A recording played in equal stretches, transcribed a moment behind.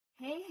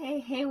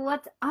Hey,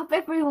 what's up,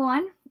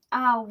 everyone?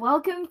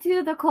 Welcome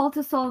to the Call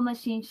to Soul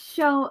Machine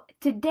show.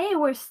 Today,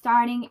 we're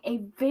starting a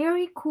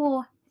very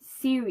cool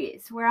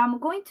series where I'm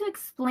going to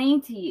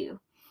explain to you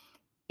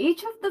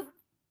each of the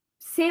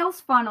sales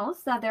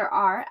funnels that there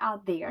are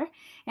out there,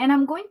 and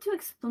I'm going to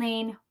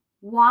explain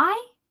why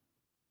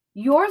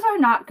yours are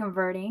not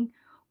converting,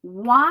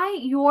 why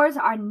yours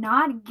are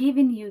not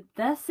giving you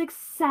the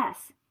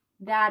success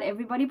that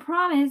everybody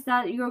promised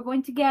that you're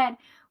going to get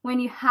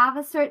when you have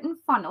a certain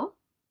funnel.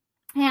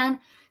 And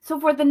so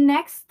for the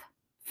next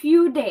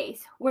few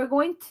days, we're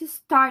going to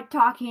start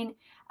talking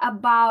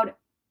about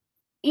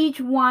each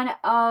one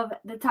of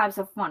the types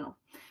of funnel.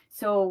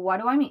 So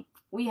what do I mean?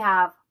 We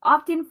have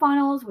opt-in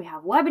funnels, we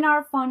have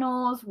webinar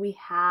funnels, we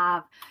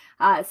have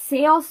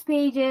sales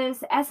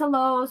pages,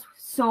 SLOs,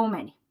 so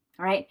many,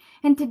 all right?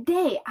 And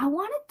today I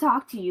want to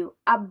talk to you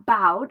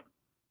about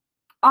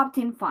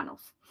opt-in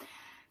funnels.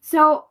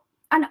 So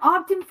an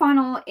opt-in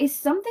funnel is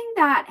something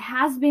that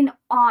has been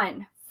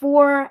on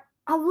for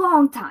a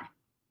long time.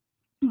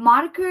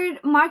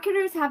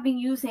 Marketers have been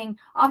using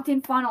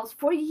opt-in funnels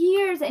for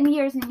years and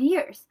years and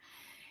years.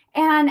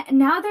 And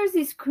now there's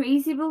this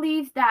crazy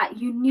belief that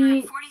you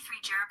need... 43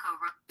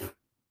 Jericho.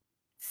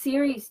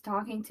 Siri's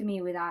talking to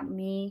me without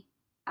me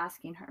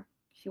asking her.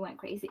 She went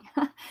crazy.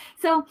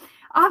 So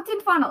opt-in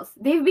funnels,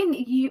 they've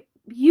been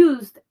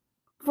used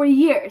for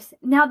years.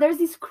 Now there's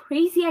this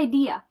crazy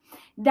idea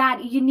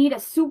that you need a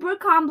super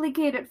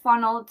complicated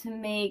funnel to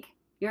make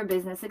your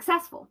business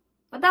successful.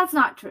 But that's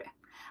not true.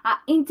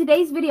 In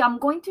today's video, I'm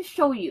going to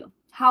show you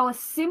how a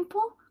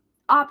simple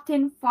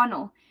opt-in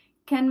funnel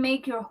can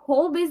make your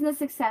whole business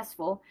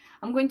successful.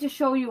 I'm going to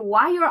show you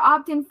why your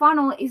opt-in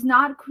funnel is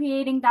not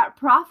creating that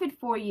profit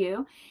for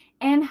you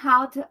and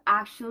how to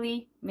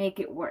actually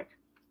make it work.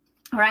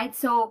 All right,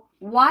 so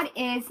what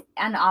is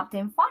an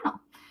opt-in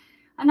funnel?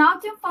 An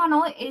opt-in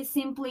funnel is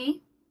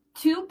simply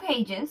 2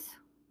 pages.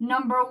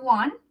 Number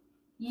 1,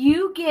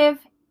 you give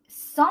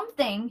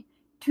something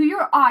to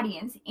your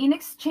audience in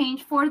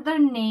exchange for their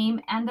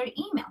name and their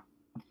email.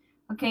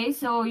 Okay,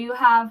 so you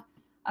have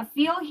a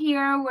field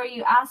here where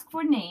you ask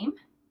for name,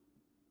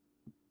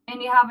 and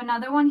you have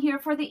another one here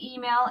for the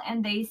email,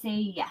 and they say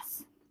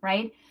yes,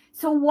 right?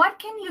 So what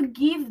can you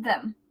give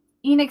them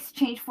in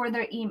exchange for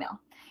their email?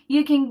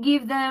 You can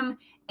give them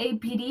a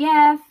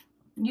PDF,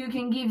 you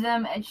can give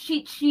them a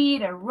cheat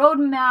sheet, a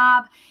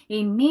roadmap,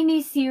 a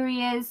mini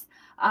series,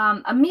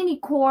 a mini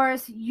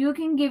course. You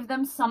can give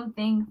them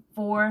something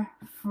for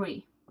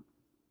free.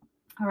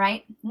 All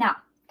right, now,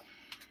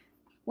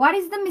 what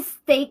is the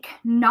mistake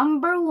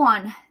number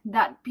 1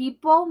 that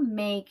people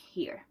make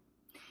here?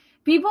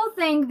 People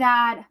think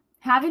that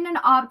having an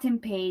opt-in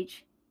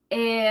page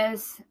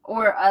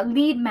or a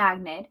lead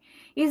magnet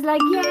is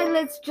like, yeah,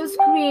 let's just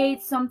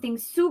create something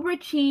super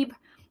cheap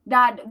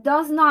that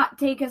does not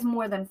take us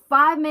more than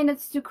 5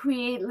 minutes to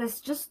create.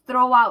 Let's just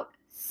throw out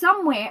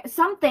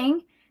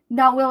something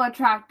that will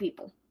attract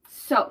people.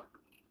 So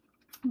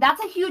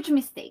that's a huge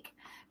mistake,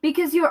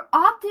 because your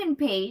opt-in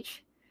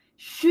page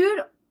should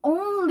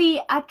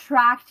only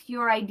attract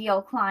your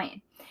ideal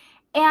client.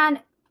 And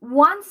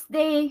once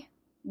they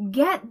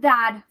get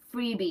that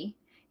freebie,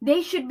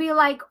 they should be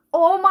like,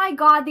 oh my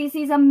God, this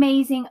is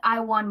amazing,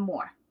 I want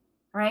more,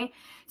 right?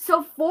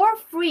 So for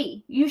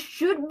free, you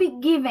should be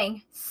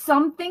giving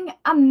something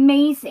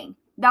amazing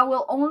that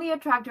will only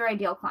attract your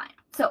ideal client.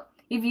 So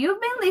if you've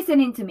been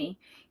listening to me,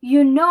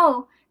 you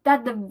know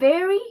that the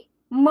very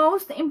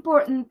most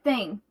important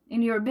thing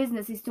in your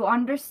business is to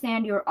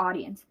understand your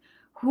audience,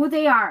 who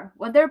they are,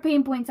 what their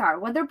pain points are,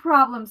 what their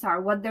problems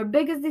are, what their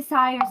biggest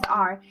desires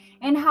are,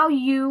 and how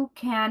you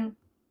can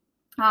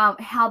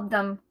help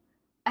them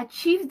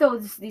achieve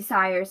those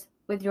desires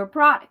with your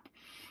product.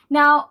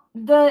 Now,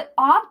 the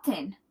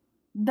opt-in,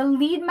 the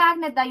lead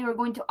magnet that you're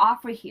going to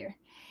offer here,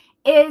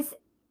 is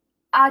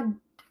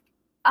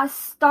a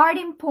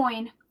starting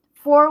point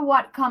for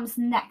what comes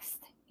next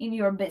in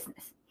your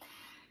business.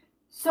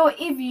 So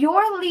if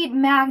your lead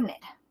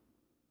magnet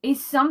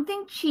is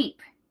something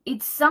cheap,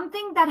 it's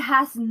something that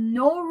has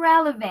no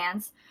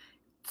relevance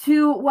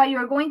to what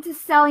you're going to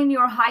sell in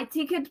your high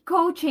ticket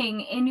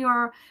coaching, in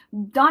your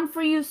done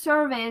for you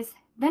service,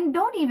 then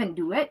don't even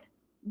do it.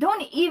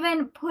 Don't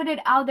even put it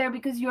out there,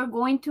 because you're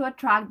going to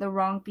attract the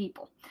wrong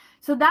people.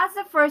 So that's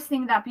the first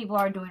thing that people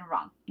are doing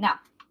wrong. Now,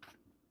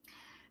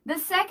 the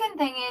second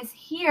thing is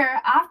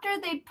here, after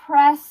they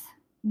press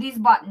this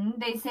button,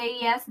 they say,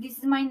 yes, this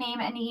is my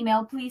name and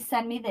email, please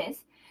send me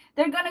this.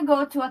 They're going to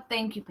go to a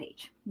thank you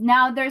page.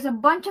 Now, there's a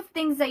bunch of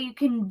things that you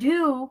can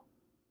do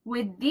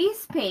with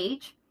this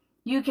page.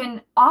 You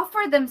can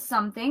offer them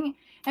something,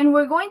 and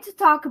we're going to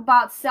talk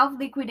about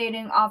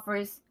self-liquidating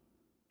offers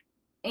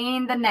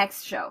in the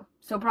next show.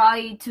 So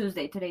probably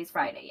Tuesday. Today's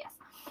Friday, yes.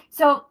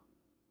 So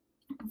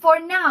for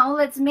now,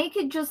 let's make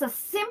it just a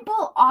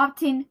simple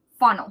opt-in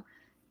funnel.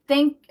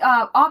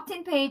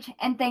 Opt-in page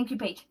and thank you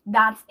page.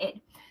 That's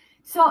it.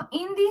 So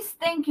in this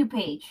thank you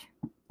page,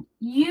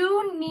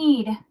 you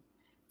need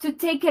to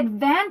take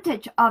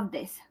advantage of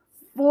this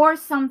for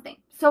something.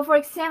 So for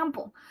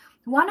example,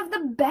 one of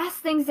the best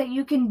things that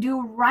you can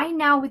do right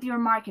now with your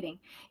marketing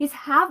is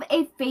have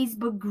a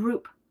Facebook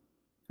group,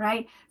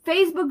 right?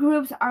 Facebook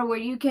groups are where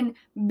you can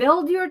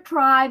build your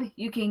tribe,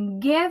 you can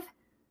give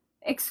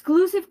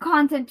exclusive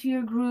content to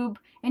your group,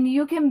 and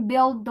you can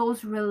build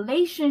those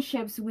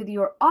relationships with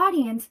your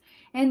audience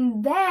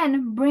and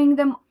then bring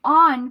them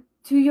on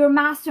to your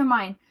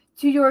mastermind,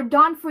 to your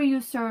done for you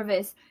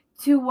service,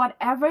 to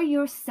whatever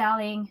you're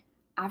selling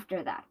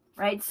after that,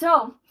 right?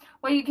 So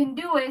what you can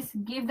do is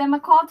give them a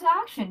call to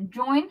action.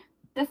 Join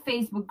the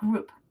Facebook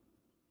group.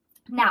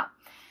 Now,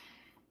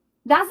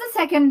 that's the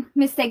second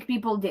mistake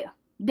people do.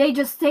 They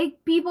just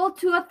take people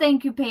to a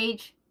thank you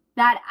page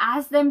that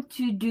asks them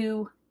to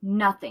do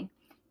nothing.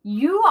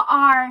 You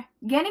are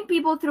getting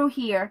people through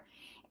here,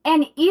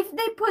 and if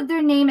they put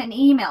their name and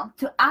email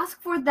to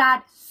ask for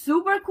that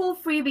super cool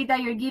freebie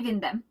that you're giving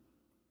them,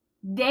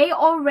 they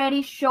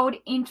already showed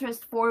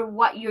interest for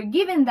what you're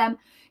giving them.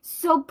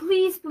 So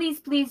please, please,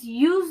 please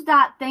use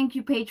that thank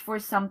you page for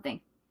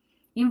something.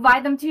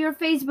 Invite them to your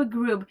Facebook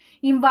group.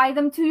 Invite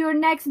them to your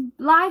next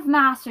live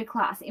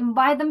masterclass.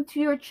 Invite them to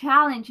your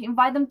challenge.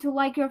 Invite them to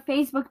like your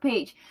Facebook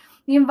page.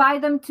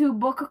 Invite them to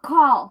book a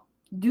call.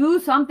 Do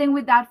something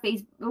with that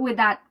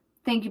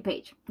thank you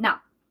page.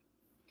 Now,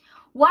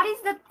 what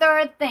is the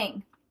third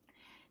thing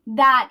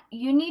that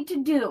you need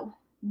to do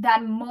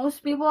that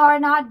most people are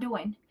not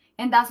doing?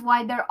 And that's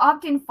why their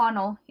opt-in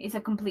funnel is a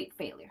complete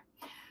failure.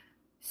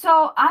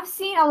 So I've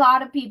seen a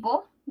lot of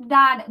people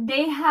that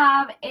they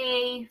have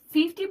a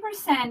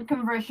 50%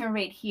 conversion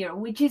rate here,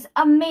 which is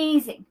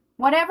amazing.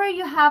 Whatever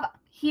you have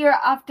here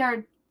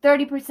after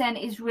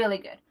 30% is really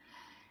good.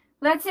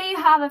 Let's say you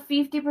have a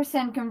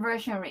 50%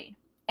 conversion rate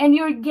and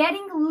you're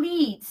getting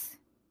leads.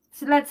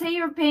 So let's say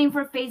you're paying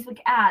for Facebook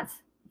ads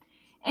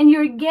and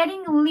you're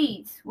getting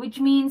leads, which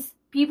means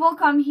people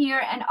come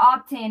here and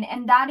opt in,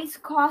 and that is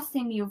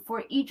costing you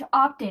for each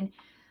opt-in.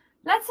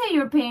 Let's say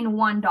you're paying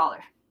 $1,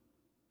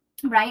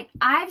 right?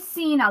 I've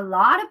seen a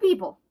lot of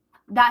people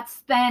that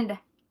spend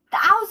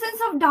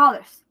thousands of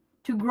dollars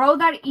to grow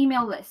that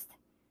email list.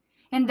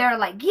 And they're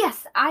like,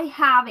 yes, I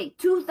have a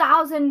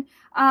 2,000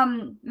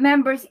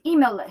 members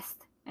email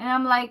list. And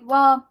I'm like,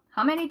 well,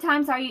 how many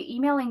times are you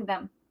emailing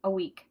them a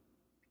week?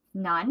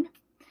 None.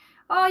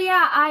 Oh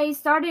yeah, I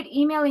started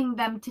emailing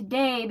them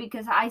today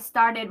because I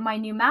started my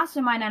new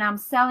mastermind and I'm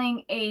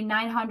selling a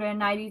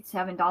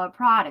 $997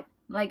 product.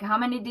 Like, how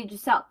many did you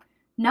sell?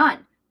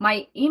 None.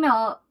 My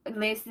email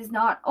list is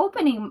not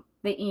opening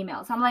the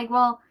emails. I'm like,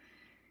 well,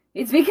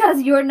 it's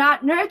because you're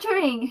not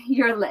nurturing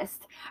your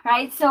list,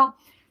 right? So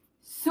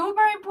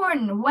super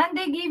important, when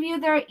they give you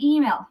their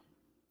email,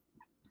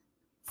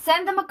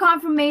 send them a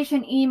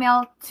confirmation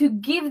email to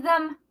give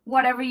them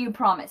whatever you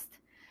promised.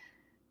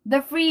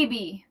 The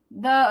freebie,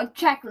 the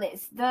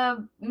checklist,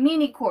 the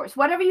mini course,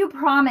 whatever you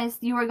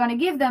promised you were going to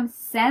give them,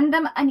 send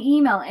them an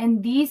email,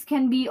 and these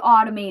can be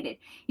automated.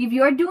 If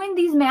you're doing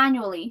these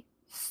manually,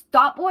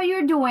 stop what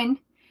you're doing,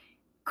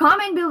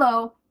 comment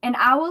below, and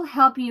I will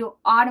help you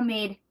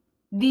automate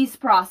this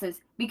process,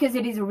 because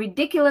it is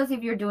ridiculous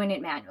if you're doing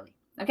it manually.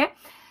 Okay?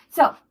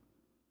 So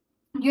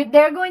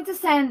they're going to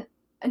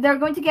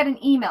get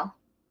an email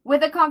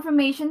with a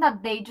confirmation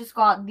that they just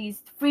got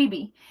this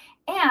freebie,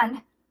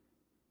 and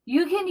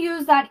you can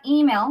use that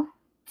email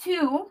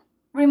to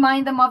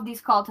remind them of this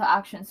call to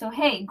action. So,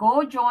 hey,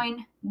 go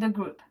join the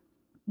group.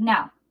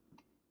 Now,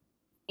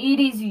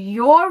 it is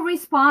your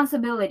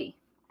responsibility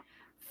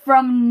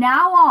from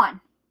now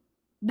on,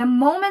 the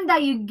moment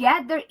that you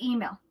get their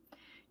email,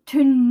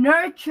 to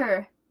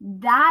nurture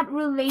that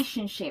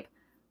relationship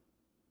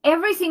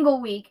every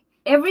single week,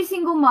 every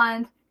single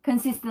month,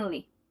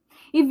 consistently.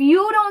 If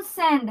you don't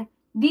send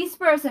this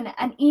person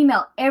an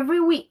email every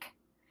week,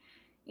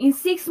 in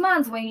 6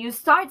 months, when you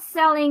start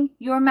selling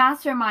your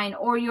mastermind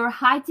or your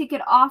high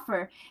ticket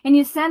offer and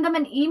you send them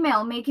an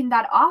email making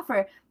that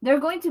offer, they're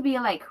going to be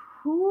like,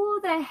 who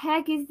the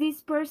heck is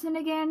this person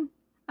again?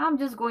 I'm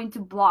just going to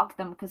block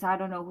them because I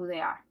don't know who they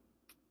are.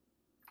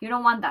 You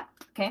don't want that,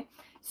 okay?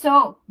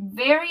 So,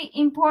 very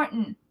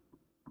important.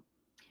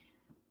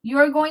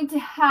 You're going to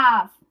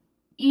have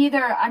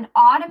either an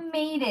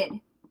automated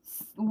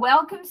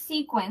welcome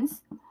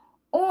sequence,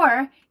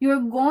 or you're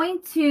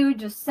going to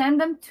just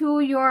send them to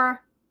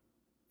your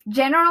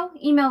general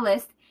email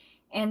list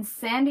and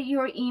send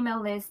your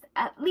email list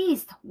at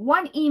least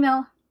one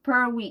email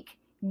per week,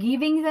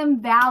 giving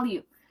them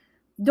value.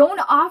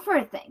 Don't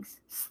offer things.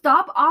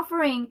 Stop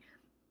offering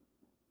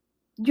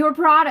your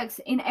products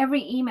in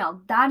every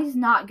email. That is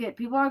not good.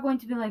 People are going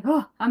to be like,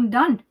 oh, I'm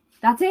done.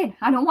 That's it.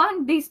 I don't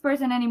want this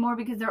person anymore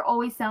because they're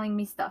always selling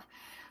me stuff.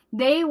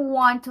 They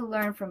want to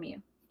learn from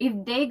you.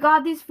 If they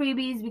got these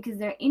freebies because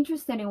they're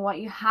interested in what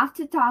you have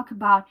to talk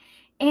about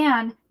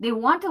and they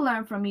want to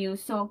learn from you,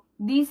 so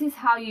this is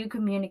how you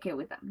communicate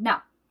with them.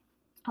 Now,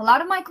 a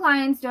lot of my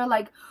clients, they're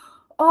like,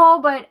 oh,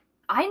 but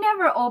I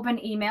never open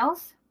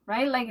emails,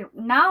 right? Like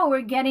now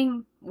we're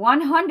getting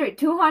 100,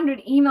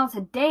 200 emails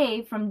a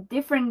day from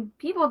different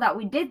people that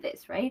we did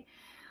this, right?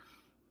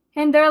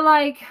 And they're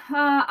like,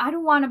 I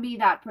don't want to be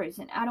that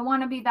person. I don't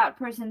want to be that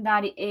person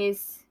that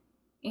is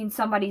in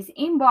somebody's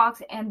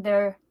inbox and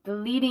they're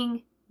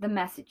deleting the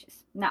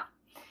messages. Now,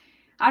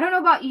 I don't know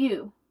about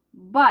you,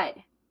 but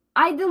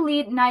I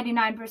delete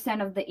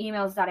 99% of the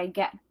emails that I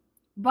get.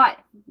 But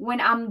when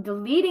I'm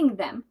deleting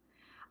them,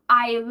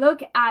 I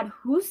look at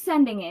who's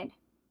sending it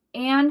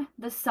and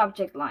the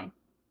subject line.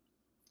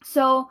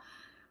 So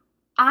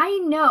I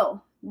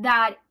know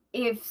that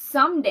if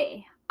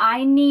someday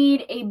I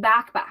need a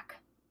backpack,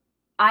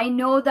 I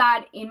know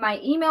that in my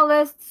email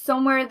list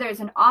somewhere there's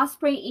an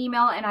Osprey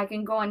email and I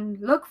can go and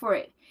look for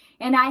it.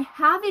 And I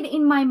have it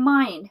in my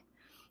mind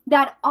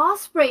that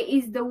Osprey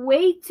is the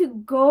way to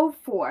go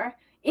for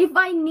if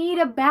I need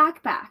a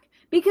backpack,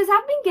 because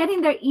I've been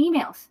getting their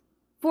emails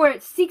for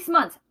 6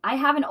 months. I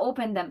haven't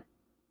opened them,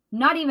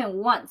 not even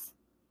once.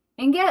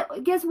 And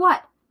guess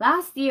what?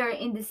 Last year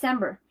in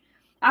December,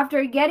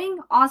 after getting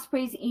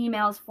Osprey's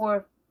emails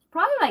for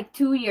probably like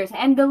 2 years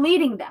and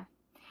deleting them,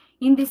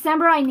 in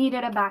December I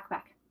needed a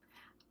backpack.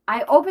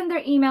 I opened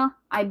their email,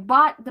 I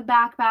bought the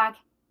backpack,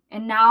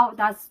 and now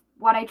that's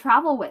what I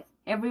travel with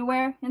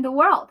everywhere in the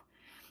world.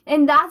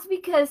 And that's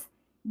because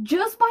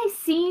just by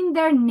seeing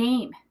their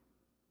name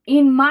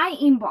in my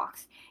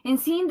inbox and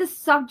seeing the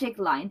subject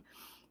line,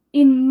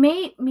 it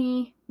made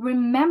me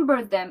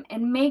remember them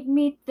and make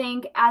me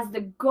think as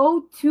the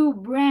go-to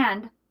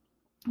brand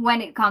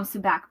when it comes to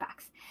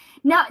backpacks.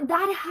 Now,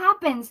 that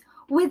happens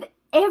with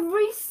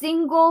every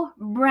single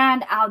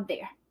brand out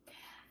there.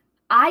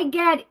 I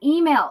get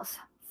emails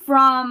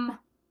from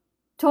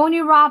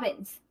Tony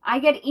Robbins. I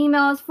get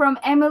emails from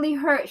Emily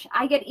Hirsch.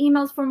 I get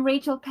emails from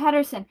Rachel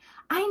Pedersen.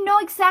 I know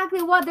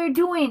exactly what they're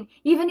doing,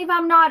 even if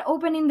I'm not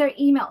opening their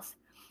emails.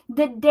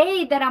 The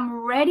day that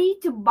I'm ready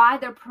to buy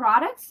their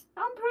products,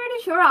 I'm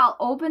pretty sure I'll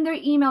open their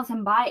emails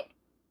and buy it.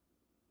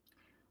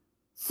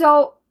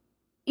 So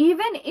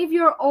even if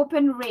your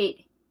open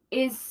rate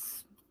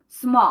is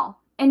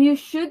small, and you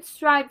should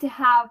strive to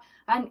have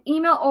an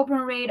email open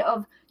rate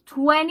of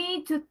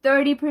 20 to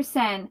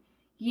 30%,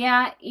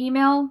 yeah,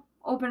 email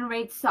open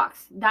rate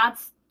sucks.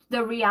 That's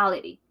the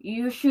reality.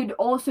 You should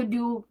also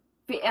do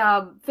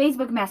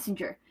Facebook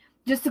Messenger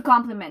just to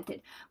complement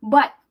it.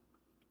 But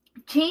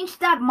change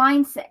that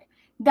mindset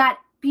that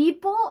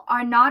people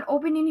are not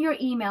opening your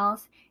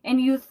emails and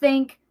you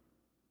think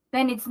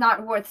then it's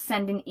not worth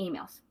sending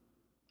emails.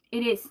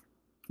 It is.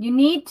 You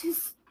need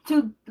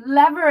to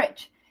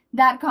leverage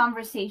that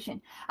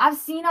conversation. I've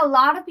seen a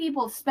lot of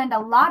people spend a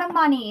lot of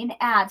money in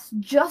ads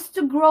just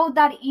to grow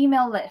that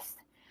email list,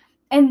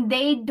 and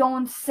they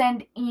don't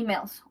send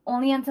emails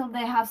only until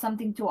they have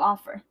something to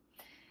offer.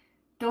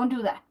 Don't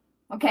do that.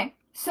 Okay,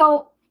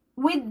 so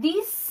with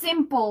this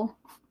simple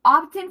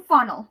opt-in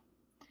funnel,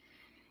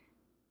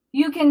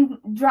 you can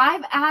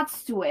drive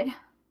ads to it.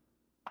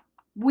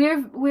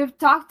 We've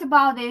talked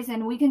about this,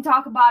 and we can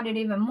talk about it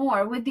even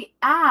more. With the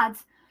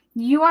ads,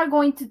 you are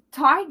going to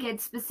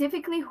target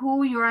specifically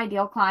who your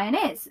ideal client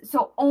is.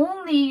 So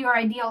only your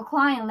ideal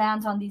client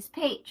lands on this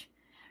page,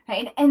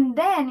 right? And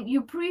then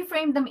you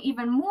pre-frame them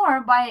even more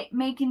by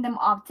making them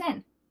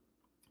opt-in.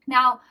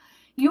 Now,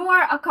 you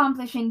are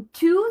accomplishing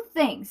two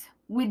things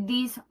with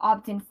this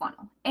opt-in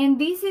funnel.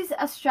 And this is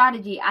a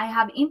strategy I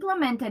have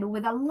implemented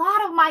with a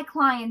lot of my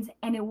clients,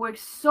 and it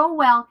works so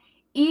well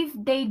if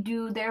they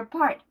do their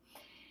part.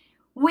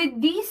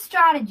 With this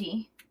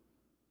strategy,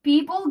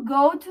 people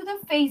go to the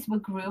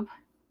Facebook group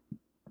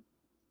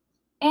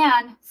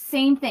and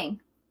same thing.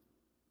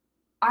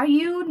 Are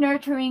you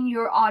nurturing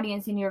your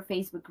audience in your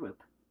Facebook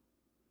group?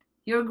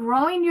 You're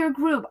growing your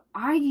group.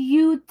 Are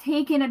you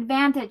taking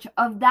advantage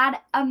of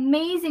that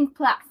amazing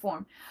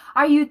platform?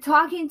 Are you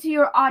talking to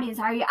your audience?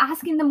 Are you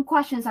asking them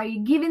questions? Are you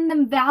giving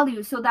them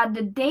value so that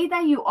the day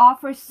that you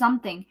offer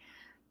something,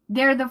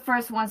 they're the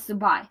first ones to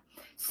buy?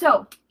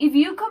 So if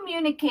you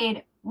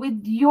communicate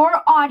with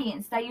your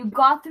audience that you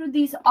got through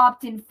this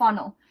opt-in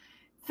funnel,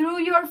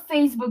 through your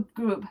Facebook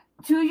group,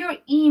 to your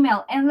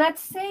email, and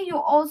let's say you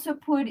also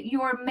put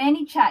your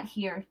ManyChat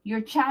here,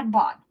 your chat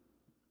bot,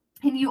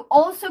 and you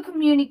also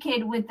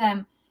communicate with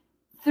them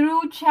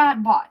through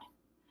chatbot,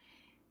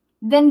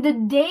 then the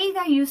day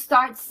that you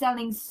start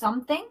selling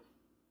something,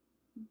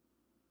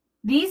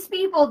 these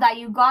people that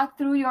you got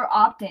through your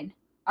opt-in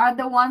are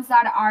the ones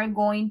that are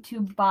going to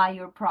buy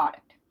your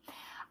product.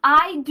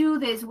 I do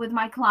this with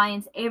my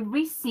clients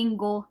every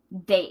single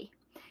day.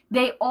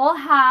 They all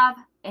have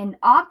an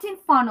opt-in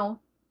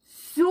funnel,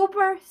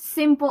 super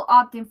simple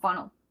opt-in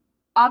funnel.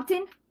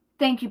 Opt-in,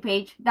 thank you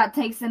page that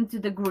takes them to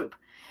the group.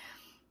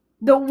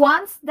 The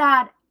ones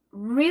that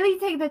really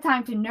take the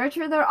time to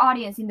nurture their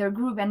audience in their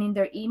group and in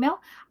their email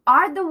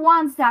are the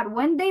ones that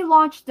when they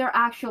launch their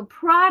actual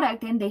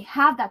product and they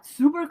have that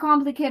super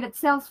complicated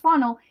sales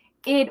funnel,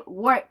 it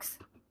works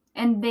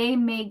and they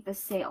make the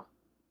sale,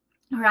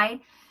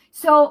 right?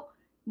 So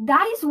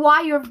that is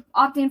why your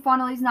opt-in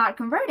funnel is not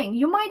converting.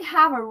 You might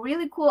have a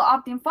really cool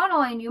opt-in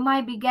funnel and you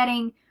might be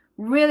getting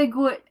really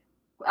good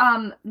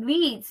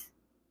leads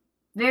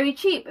very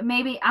cheap.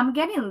 Maybe I'm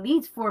getting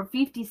leads for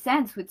 50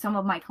 cents with some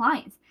of my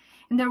clients,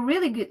 and they're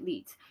really good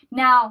leads.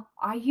 Now,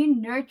 are you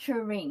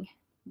nurturing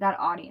that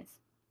audience?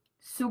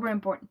 Super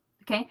important.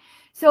 Okay,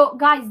 so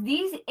guys,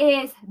 this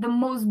is the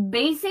most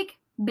basic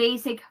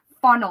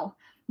funnel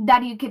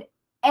that you could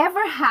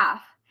ever have,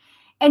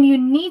 and you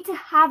need to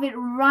have it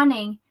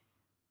running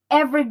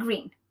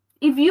evergreen.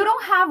 If you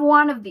don't have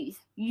one of these,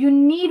 you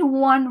need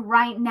one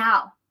right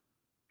now.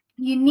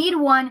 You need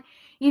one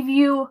if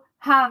you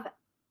have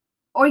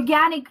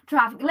organic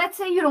traffic. Let's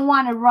say you don't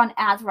want to run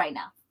ads right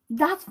now.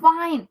 That's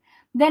fine.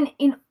 Then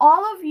in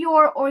all of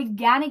your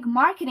organic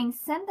marketing,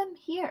 send them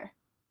here.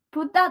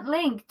 Put that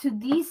link to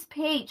this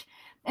page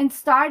and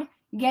start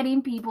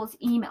getting people's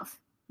emails.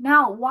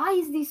 Now, why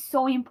is this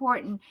so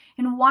important?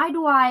 And why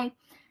do I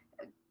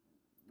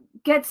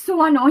get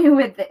so annoyed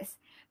with this?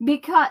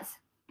 Because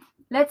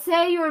let's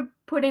say you're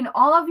putting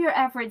all of your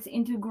efforts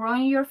into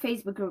growing your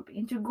Facebook group,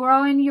 into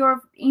growing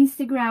your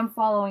Instagram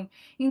following,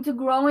 into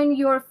growing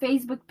your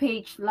Facebook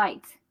page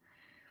likes.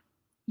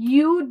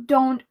 You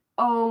don't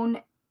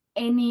own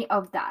any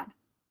of that.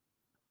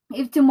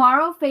 If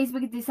tomorrow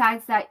Facebook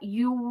decides that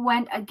you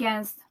went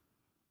against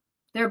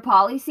their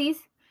policies,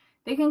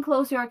 they can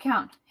close your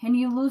account and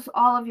you lose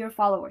all of your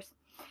followers.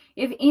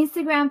 If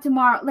Instagram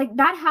tomorrow, like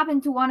that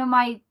happened to one of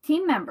my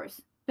team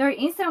members, their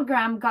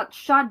Instagram got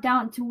shut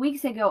down 2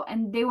 weeks ago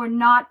and they were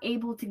not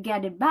able to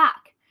get it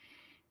back.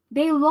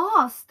 They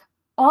lost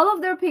all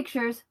of their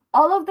pictures,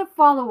 all of the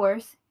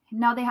followers, and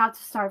now they have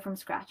to start from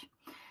scratch.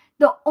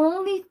 The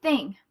only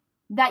thing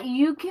that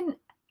you can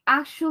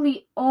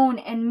actually own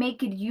and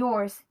make it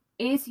yours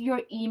is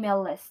your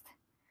email list.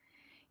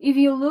 If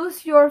you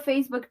lose your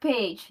Facebook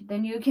page,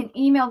 then you can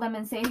email them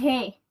and say,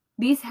 hey,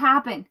 this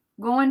happened.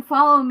 Go and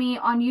follow me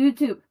on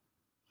YouTube.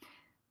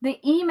 The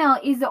email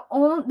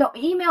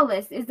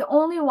list is the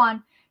only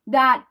one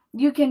that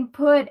you can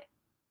put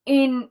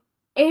in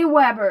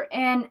Aweber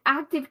and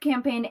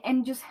ActiveCampaign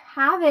and just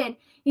have it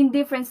in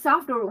different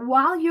software.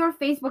 While your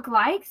Facebook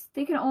likes,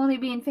 they can only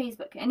be in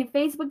Facebook. And if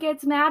Facebook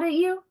gets mad at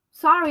you,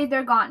 sorry,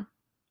 they're gone.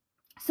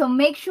 So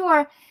make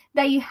sure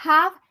that you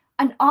have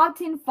an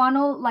opt-in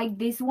funnel like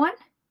this one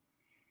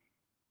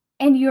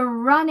and you're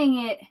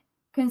running it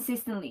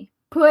consistently.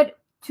 Put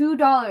 $2,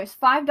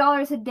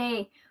 $5 a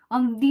day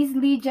on this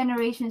lead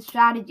generation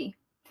strategy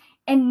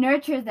and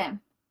nurture them.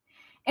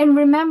 And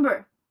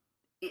remember,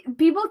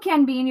 people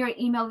can be in your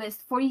email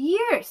list for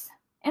years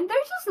and they're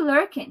just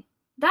lurking.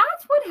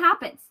 That's what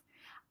happens.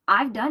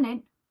 I've done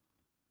it.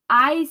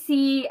 I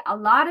see a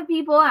lot of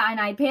people and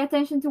I pay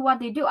attention to what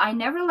they do. I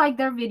never like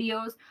their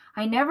videos.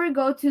 I never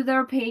go to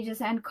their pages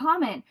and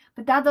comment,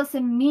 but that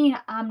doesn't mean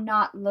I'm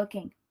not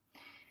looking.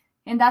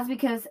 And that's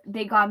because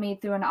they got me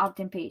through an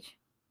opt-in page.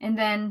 And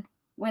then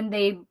when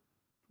they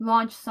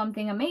launch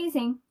something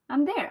amazing,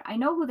 I'm there. I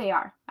know who they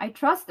are. I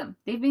trust them.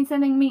 They've been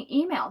sending me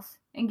emails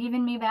and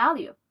giving me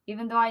value,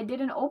 even though I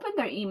didn't open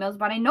their emails,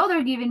 but I know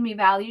they're giving me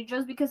value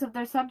just because of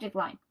their subject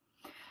line.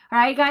 All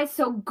right, guys,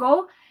 so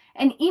go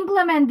and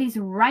implement this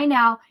right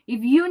now.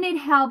 If you need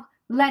help,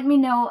 let me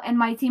know and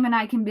my team and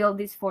I can build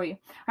this for you.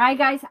 All right,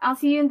 guys, I'll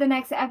see you in the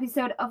next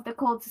episode of the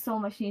Cold to Soul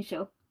Machine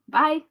Show.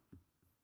 Bye.